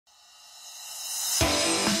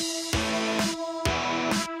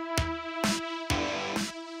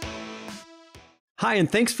Hi,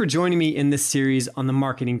 and thanks for joining me in this series on the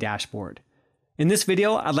marketing dashboard. In this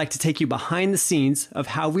video, I'd like to take you behind the scenes of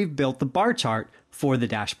how we've built the bar chart for the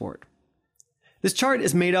dashboard. This chart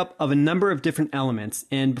is made up of a number of different elements,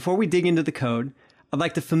 and before we dig into the code, I'd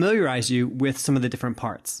like to familiarize you with some of the different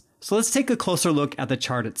parts. So let's take a closer look at the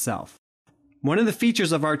chart itself. One of the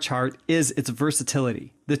features of our chart is its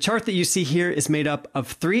versatility. The chart that you see here is made up of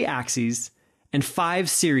 3 axes and 5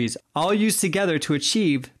 series, all used together to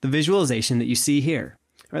achieve the visualization that you see here.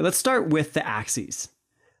 All right, let's start with the axes.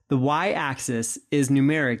 The y-axis is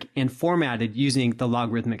numeric and formatted using the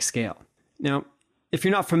logarithmic scale. Now, if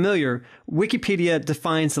you're not familiar, Wikipedia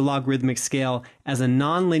defines the logarithmic scale as a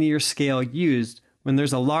nonlinear scale used when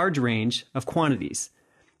there's a large range of quantities.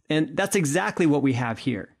 And that's exactly what we have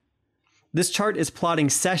here. This chart is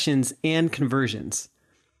plotting sessions and conversions.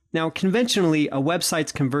 Now, conventionally, a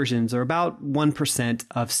website's conversions are about 1%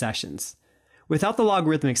 of sessions. Without the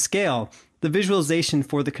logarithmic scale, the visualization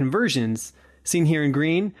for the conversions, seen here in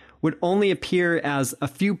green, would only appear as a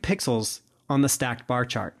few pixels on the stacked bar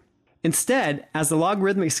chart. Instead, as the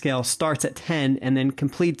logarithmic scale starts at 10 and then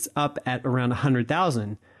completes up at around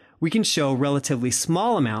 100,000, we can show relatively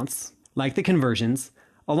small amounts, like the conversions,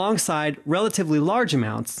 alongside relatively large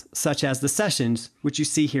amounts, such as the sessions, which you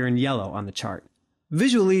see here in yellow on the chart.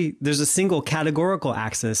 Visually, there's a single categorical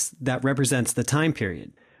axis that represents the time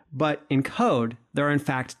period, but in code, there are in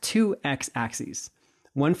fact 2 x-axes,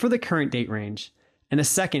 one for the current date range and a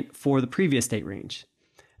second for the previous date range.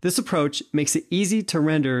 This approach makes it easy to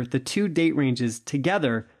render the 2 date ranges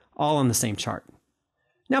together all on the same chart.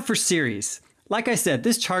 Now for series. Like I said,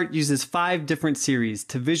 this chart uses 5 different series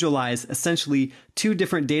to visualize essentially 2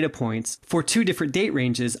 different data points for 2 different date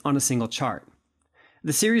ranges on a single chart.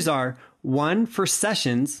 The series are one for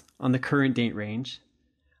sessions on the current date range,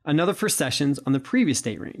 another for sessions on the previous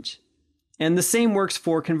date range. And the same works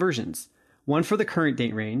for conversions, one for the current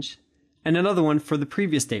date range and another one for the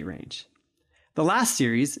previous date range. The last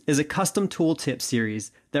series is a custom tooltip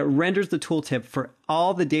series that renders the tooltip for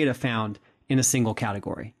all the data found in a single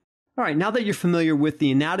category. All right, now that you're familiar with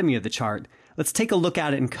the anatomy of the chart, let's take a look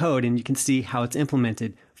at it in code and you can see how it's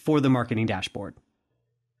implemented for the marketing dashboard.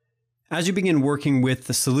 As you begin working with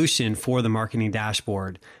the solution for the marketing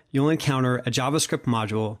dashboard, you'll encounter a JavaScript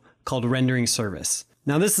module called rendering service.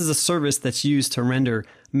 Now, this is a service that's used to render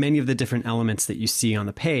many of the different elements that you see on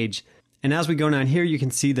the page. And as we go down here, you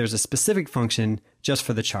can see there's a specific function just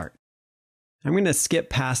for the chart. I'm going to skip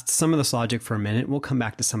past some of this logic for a minute. We'll come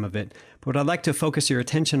back to some of it. But what I'd like to focus your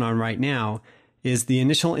attention on right now is the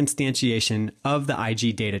initial instantiation of the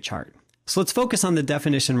IG data chart. So let's focus on the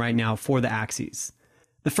definition right now for the axes.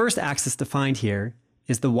 The first axis defined here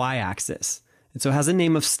is the y-axis. And so it has a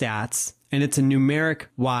name of stats, and it's a numeric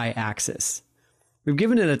y-axis. We've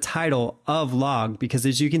given it a title of log because,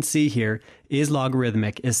 as you can see here, is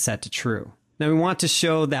logarithmic is set to true. Now we want to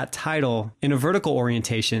show that title in a vertical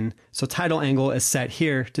orientation, so title angle is set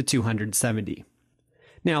here to 270.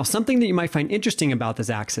 Now, something that you might find interesting about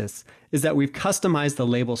this axis is that we've customized the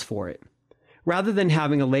labels for it. Rather than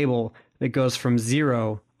having a label that goes from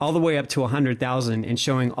 0 all the way up to 100,000 and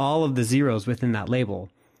showing all of the zeros within that label,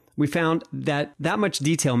 we found that much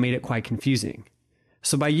detail made it quite confusing.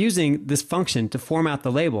 So by using this function to format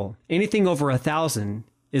the label, anything over 1,000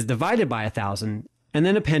 is divided by 1,000 and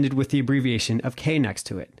then appended with the abbreviation of K next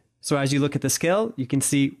to it. So as you look at the scale, you can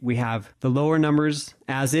see we have the lower numbers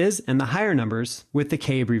as is and the higher numbers with the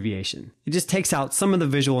K abbreviation. It just takes out some of the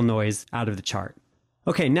visual noise out of the chart.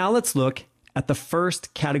 Okay, now let's look at the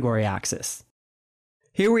first category axis.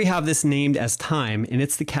 Here we have this named as time, and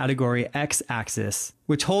it's the category x-axis,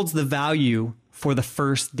 which holds the value for the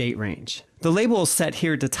first date range. The label is set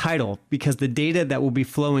here to title because the data that will be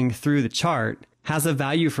flowing through the chart has a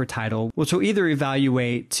value for title, which will either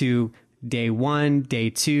evaluate to day 1, day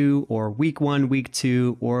 2, or week 1, week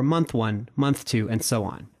 2, or month 1, month 2, and so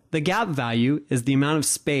on. The gap value is the amount of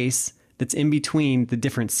space that's in between the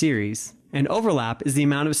different series, and overlap is the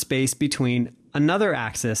amount of space between another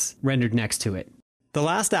axis rendered next to it. The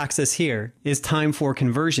last axis here is time for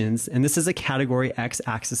conversions, and this is a category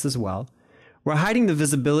x-axis as well. We're hiding the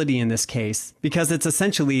visibility in this case because it's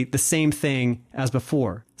essentially the same thing as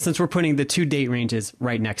before, since we're putting the 2 date ranges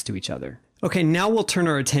right next to each other. Okay, now we'll turn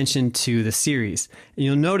our attention to the series. And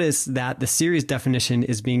you'll notice that the series definition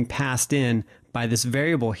is being passed in by this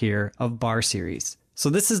variable here of bar series. So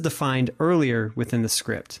this is defined earlier within the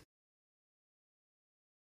script.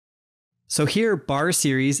 So here, bar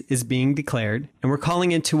series is being declared, and we're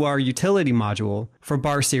calling into our utility module for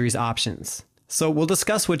bar series options. So we'll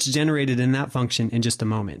discuss what's generated in that function in just a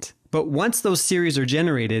moment. But once those series are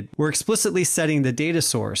generated, we're explicitly setting the data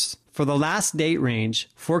source for the last date range,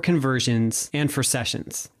 for conversions, and for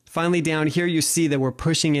sessions. Finally, down here, you see that we're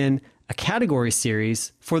pushing in a category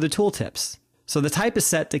series for the tooltips. So the type is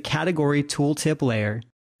set to category tooltip layer,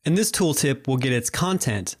 and this tooltip will get its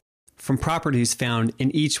content from properties found in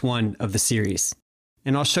each one of the series.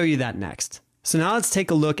 And I'll show you that next. So now let's take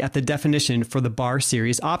a look at the definition for the bar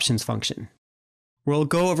series options function. We'll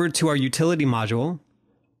go over to our utility module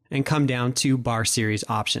and come down to bar series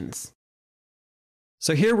options.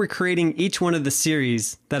 So here we're creating each one of the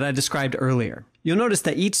series that I described earlier. You'll notice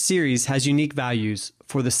that each series has unique values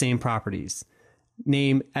for the same properties: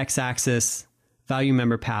 name, x-axis, value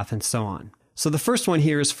member path, and so on. So the first one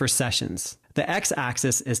here is for sessions. The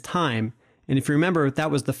x-axis is time, and if you remember,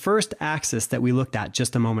 that was the first axis that we looked at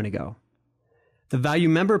just a moment ago. The value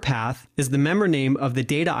member path is the member name of the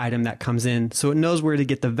data item that comes in, so it knows where to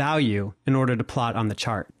get the value in order to plot on the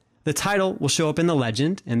chart. The title will show up in the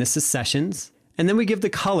legend, and this is sessions. And then we give the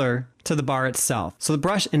color to the bar itself. So the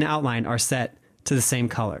brush and outline are set to the same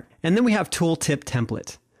color. And then we have tooltip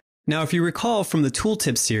template. Now, if you recall from the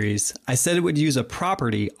tooltip series, I said it would use a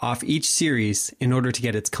property off each series in order to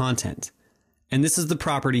get its content. And this is the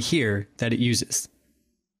property here that it uses.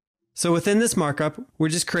 So within this markup, we're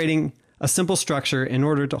just creating a simple structure in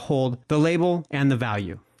order to hold the label and the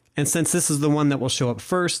value. And since this is the one that will show up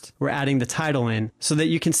first, we're adding the title in so that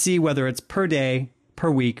you can see whether it's per day,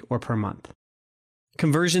 per week, or per month.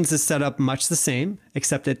 Conversions is set up much the same,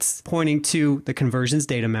 except it's pointing to the conversions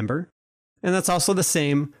data member. And that's also the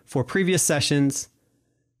same for previous sessions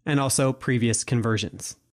and also previous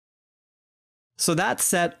conversions. So that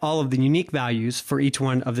set all of the unique values for each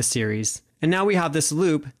one of the series. And now we have this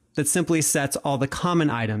loop that simply sets all the common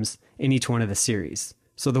items in each one of the series.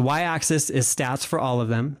 So the y-axis is stats for all of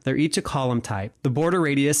them. They're each a column type. The border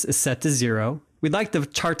radius is set to 0. We'd like the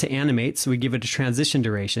chart to animate, so we give it a transition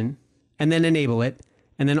duration, and then enable it,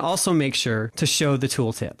 and then also make sure to show the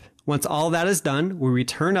tooltip. Once all that is done, we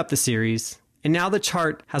return up the series, and now the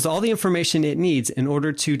chart has all the information it needs in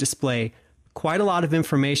order to display quite a lot of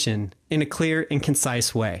information in a clear and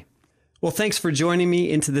concise way. Well, thanks for joining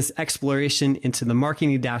me into this exploration into the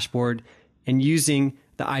marketing dashboard and using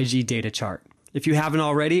the IG data chart. If you haven't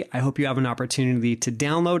already, I hope you have an opportunity to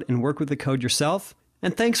download and work with the code yourself,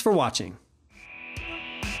 and thanks for watching.